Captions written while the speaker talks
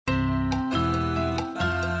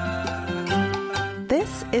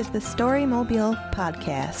is the Storymobile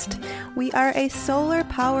Podcast. We are a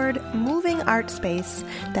solar-powered moving art space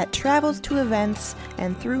that travels to events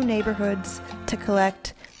and through neighborhoods to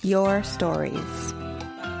collect your stories.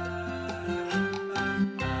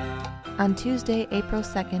 On Tuesday, April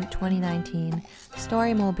 2nd, 2019,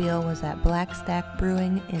 Storymobile was at Black Stack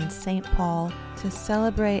Brewing in St. Paul to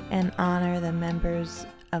celebrate and honor the members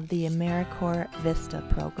of the AmeriCorps Vista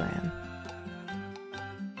program.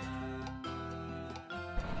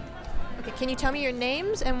 Okay, can you tell me your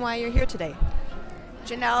names and why you're here today?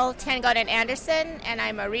 Janelle Tangoden Anderson, and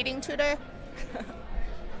I'm a reading tutor.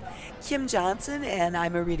 Kim Johnson, and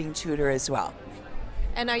I'm a reading tutor as well.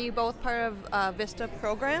 And are you both part of Vista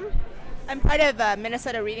program? I'm part of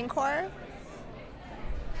Minnesota Reading Corps.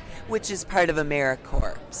 Which is part of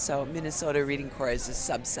AmeriCorps. So Minnesota Reading Corps is a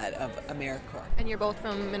subset of AmeriCorps. And you're both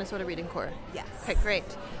from Minnesota Reading Corps? Yes. Okay, great.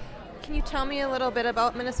 Can you tell me a little bit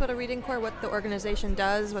about Minnesota Reading Corps, what the organization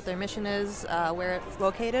does, what their mission is, where it's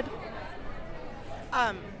located?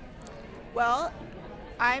 Well,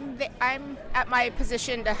 I'm at my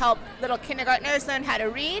position to help little kindergartners learn how to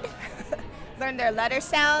read, learn their letter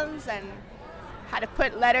sounds, and how to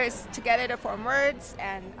put letters together to form words,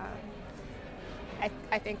 and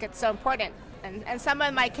I think it's so important. And some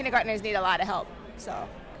of my kindergartners need a lot of help, so.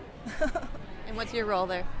 And what's your role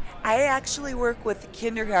there? I actually work with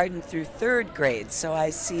kindergarten through third grade, so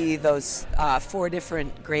I see those 4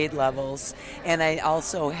 different grade levels, and I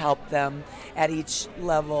also help them at each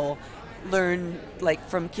level learn, like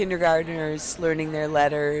from kindergartners learning their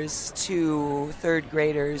letters to third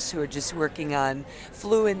graders who are just working on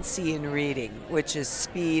fluency in reading, which is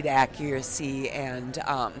speed, accuracy, and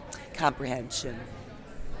comprehension.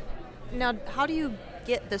 Now, how do you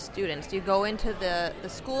get the students? Do you go into the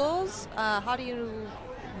schools?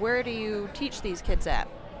 Where do you teach these kids at?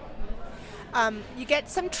 You get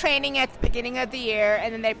some training at the beginning of the year,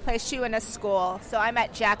 and then they place you in a school. So I'm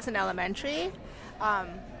at Jackson Elementary,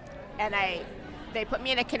 and they put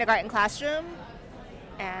me in a kindergarten classroom,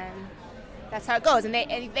 and that's how it goes. And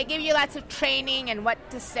they give you lots of training and what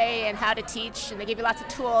to say and how to teach, and they give you lots of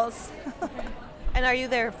tools. And are you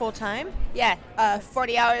there full time? Yeah,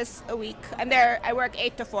 40 hours a week. I'm there. I work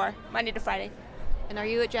 8 to 4, Monday to Friday. And are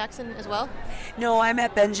you at Jackson as well? No, I'm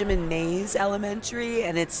at Benjamin Mays Elementary,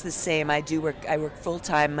 and it's the same. I work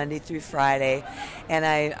full-time Monday through Friday, and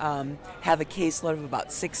I have a caseload of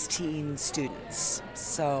about 16 students,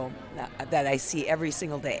 so that I see every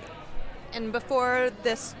single day. And before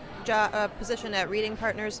this position at Reading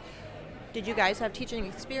Partners, did you guys have teaching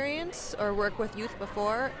experience or work with youth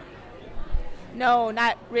before? No,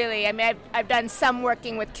 not really. I mean, I've done some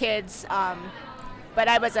working with kids, but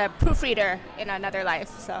I was a proofreader in another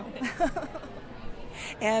life, so.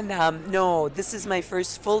 And no, this is my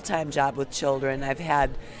first full-time job with children. I've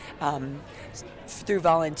had, through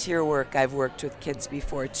volunteer work, I've worked with kids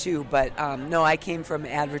before too, but no, I came from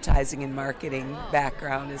advertising and marketing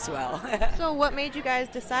background as well. So what made you guys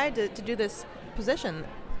decide to do this position?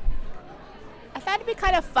 I thought it'd be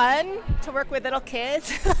kind of fun to work with little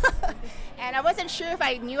kids. And I wasn't sure if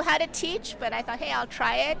I knew how to teach, but I thought, hey, I'll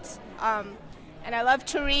try it. And I love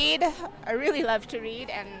to read. I really love to read,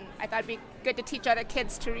 and I thought it'd be good to teach other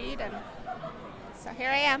kids to read, and so here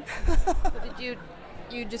I am. So did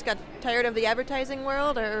you just got tired of the advertising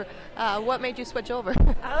world, or what made you switch over?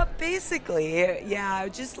 Basically, yeah, I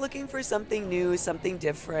was just looking for something new, something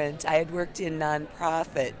different. I had worked in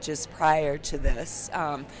nonprofit just prior to this,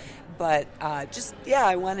 but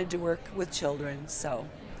I wanted to work with children, so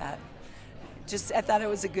I thought it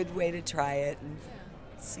was a good way to try it and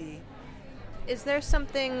see. Is there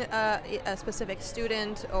something, a specific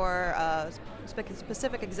student or a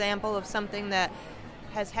specific example of something that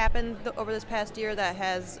has happened over this past year that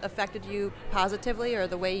has affected you positively, or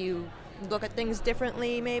the way you look at things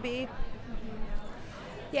differently, maybe?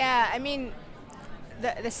 Yeah, I mean,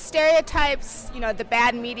 the stereotypes, the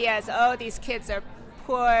bad media is, oh, these kids are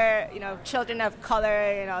poor, children of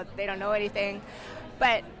color, they don't know anything.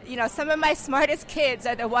 But, some of my smartest kids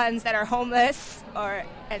are the ones that are homeless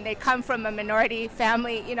and they come from a minority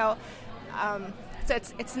family, So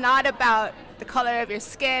it's not about the color of your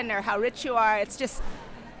skin or how rich you are. It's just,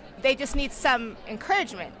 they just need some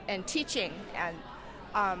encouragement and teaching. And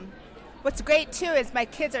what's great, too, is my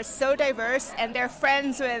kids are so diverse and they're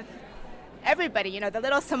friends with everybody. The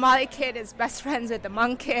little Somali kid is best friends with the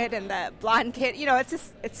Hmong kid and the blonde kid.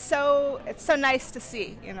 It's so nice to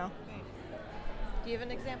see, Do you have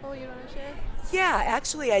an example you want to share? Yeah,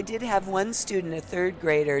 actually, I did have one student, a third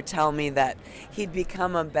grader, tell me that he'd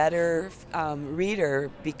become a better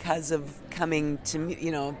reader because of coming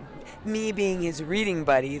to, me being his reading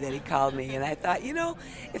buddy that he called me. And I thought,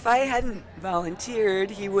 if I hadn't volunteered,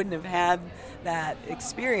 he wouldn't have had that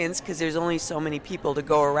experience because there's only so many people to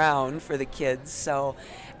go around for the kids. So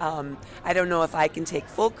I don't know if I can take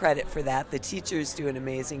full credit for that. The teachers do an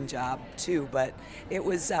amazing job too, but it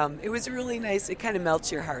was really nice. It kind of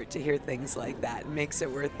melts your heart to hear things like that. It makes it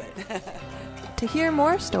worth it. To hear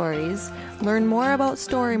more stories, learn more about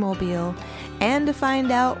Storymobile, and to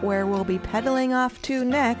find out where we'll be pedaling off to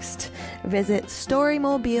next, visit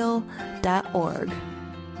storymobile.org.